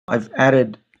I've added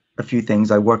a few things.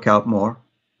 I work out more.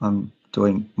 I'm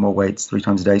doing more weights 3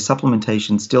 times a day.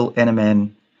 Supplementation, still NMN,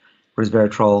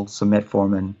 resveratrol, some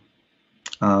metformin,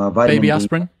 vitamin baby D.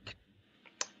 aspirin?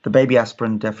 The baby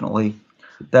aspirin, definitely.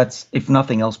 That's, if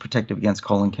nothing else, protective against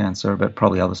colon cancer, but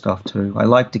probably other stuff too. I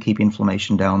like to keep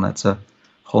inflammation down. That's a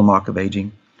hallmark of aging.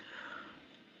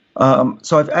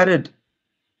 So I've added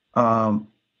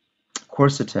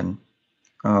quercetin,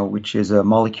 which is a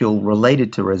molecule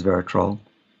related to resveratrol,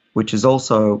 which is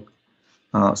also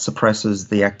suppresses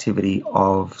the activity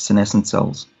of senescent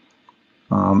cells.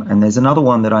 And there's another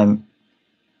one that I'm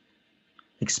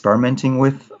experimenting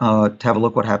with to have a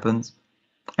look what happens.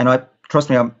 And trust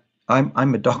me,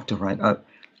 I'm a doctor, right?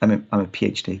 I'm a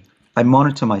PhD. I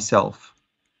monitor myself.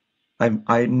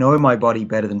 I know my body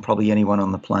better than probably anyone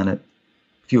on the planet.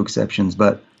 Few exceptions,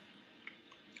 but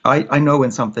I know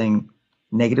when something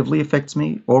negatively affects me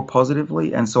or positively,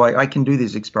 and so I can do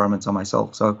these experiments on myself.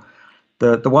 So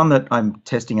the one that I'm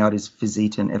testing out is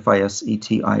Fisetin,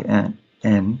 F-I-S-E-T-I-N,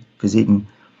 Fisetin.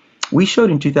 We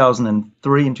showed in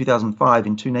 2003 and 2005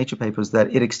 in 2 Nature papers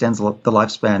that it extends the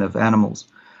lifespan of animals,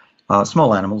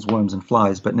 small animals, worms and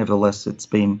flies, but nevertheless it's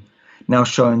been now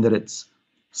shown that it's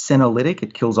senolytic.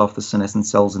 It kills off the senescent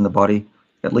cells in the body,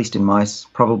 at least in mice,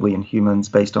 probably in humans,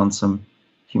 based on some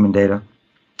human data.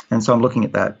 And so I'm looking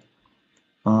at that.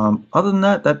 Other than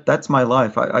that, that's my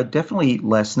life. I definitely eat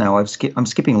less now. I'm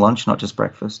skipping lunch, not just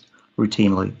breakfast,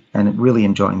 routinely, and really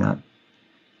enjoying that.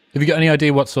 Have you got any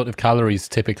idea what sort of calories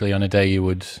typically on a day you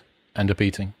would end up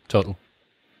eating, total?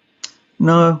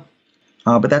 No,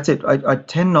 but that's it. I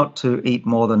tend not to eat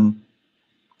more than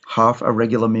half a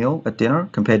regular meal at dinner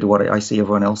compared to what I see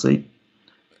everyone else eat.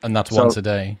 And that's once a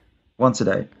day? Once a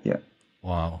day, yeah.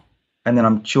 Wow. And then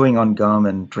I'm chewing on gum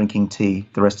and drinking tea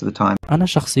the rest of the time. أنا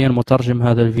شخصيا مترجم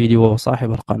هذا الفيديو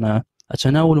وصاحب القناة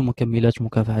أتناول مكملات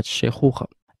مكافحة الشيخوخة،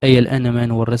 أي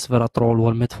الNMN والريسفيراترول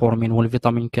والميتفورمين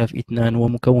والفيتامين كاف 2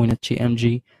 ومكونات TMG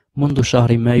منذ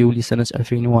شهر مايو لسنة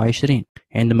 2020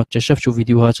 عندما اكتشفت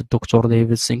فيديوهات الدكتور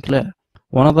ديفيد سنكلير.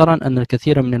 ونظرا أن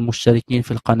الكثير من المشتركين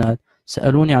في القناة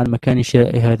سألوني عن مكان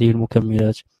شراء هذه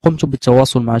المكملات، قمت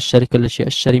بالتواصل مع الشركة التي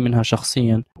أشتري منها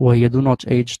شخصيا، وهي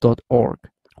donotage.org،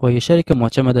 وهي شركة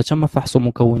معتمدة تم فحص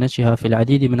مكوناتها في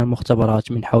العديد من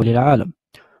المختبرات من حول العالم،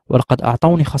 ولقد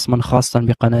أعطوني خصما خاصا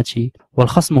بقناتي،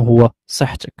 والخصم هو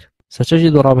سehtek.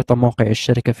 ستجد رابط موقع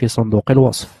الشركة في صندوق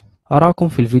الوصف. أراكم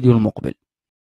في الفيديو المقبل.